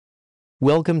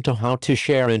Welcome to how to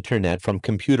share internet from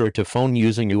computer to phone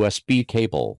using USB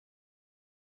cable.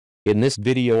 In this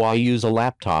video I use a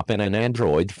laptop and an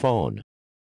Android phone.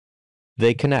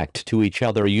 They connect to each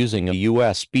other using a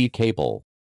USB cable.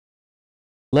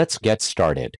 Let's get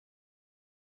started.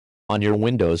 On your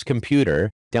Windows computer,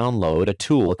 download a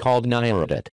tool called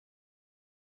Gnirehtet.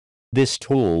 This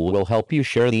tool will help you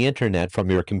share the internet from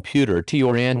your computer to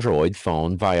your Android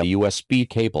phone via USB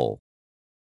cable.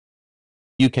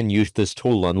 You can use this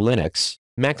tool on Linux,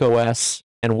 Mac OS,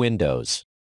 and Windows.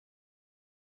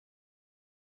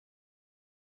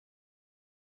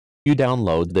 You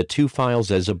download the two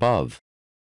files as above.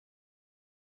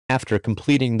 After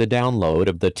completing the download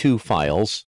of the two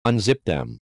files, unzip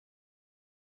them.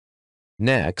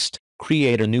 Next,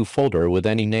 create a new folder with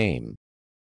any name.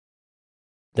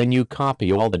 Then you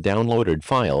copy all the downloaded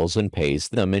files and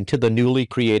paste them into the newly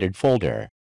created folder.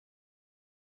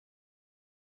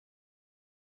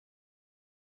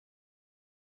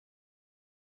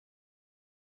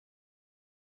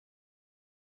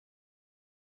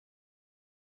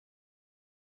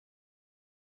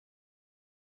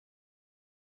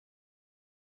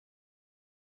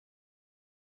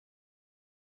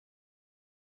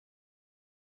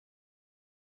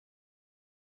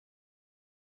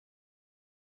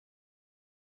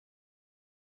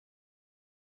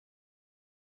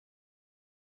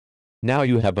 Now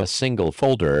you have a single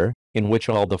folder, in which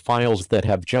all the files that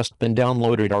have just been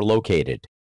downloaded are located.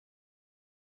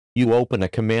 You open a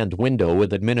command window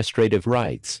with administrative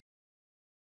rights.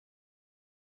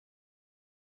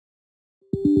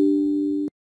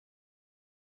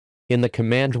 In the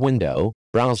command window,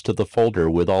 browse to the folder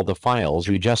with all the files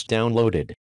you just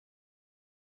downloaded.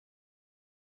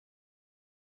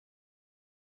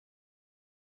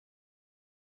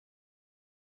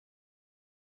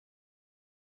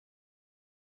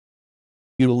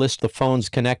 You list the phones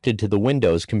connected to the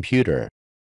Windows computer.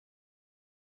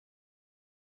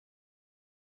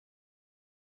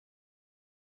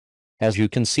 As you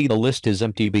can see, the list is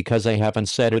empty because I haven't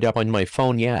set it up on my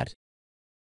phone yet.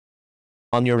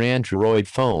 On your Android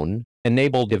phone,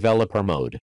 enable Developer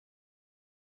Mode.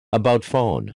 About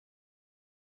Phone.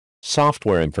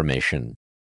 Software Information.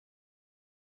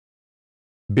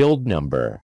 Build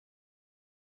Number.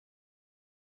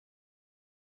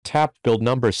 Tap Build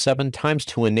Number 7 times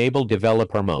to enable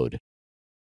Developer Mode.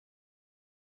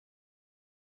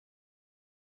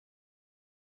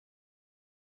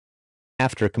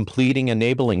 After completing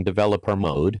enabling Developer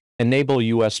Mode, enable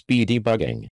USB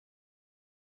debugging.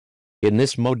 In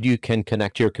this mode you can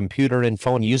connect your computer and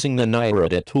phone using the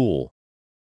Gnirehtet tool.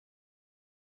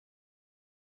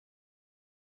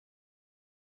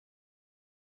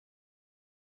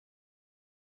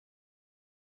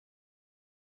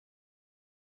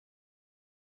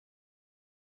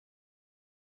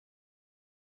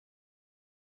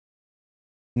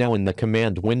 Now in the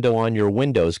command window on your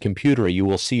Windows computer you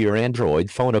will see your Android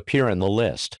phone appear in the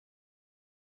list.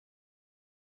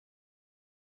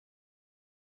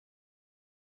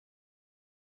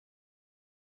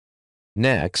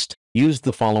 Next, use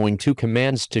the following two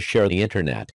commands to share the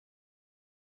internet.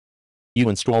 You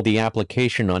install the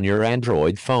application on your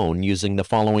Android phone using the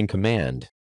following command.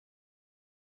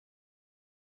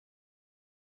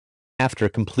 After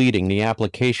completing the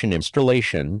application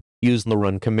installation, use the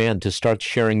run command to start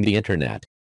sharing the internet.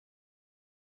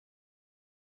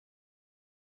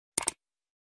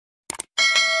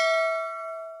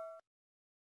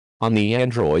 On the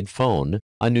Android phone,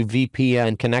 a new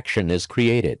VPN connection is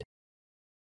created.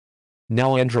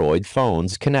 Now Android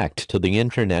phones connect to the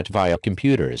internet via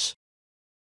computers.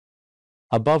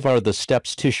 Above are the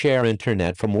steps to share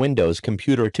internet from Windows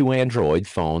computer to Android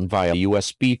phone via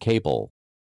USB cable.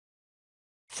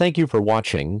 Thank you for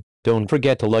watching. Don't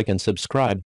forget to like and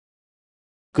subscribe.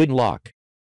 Good luck.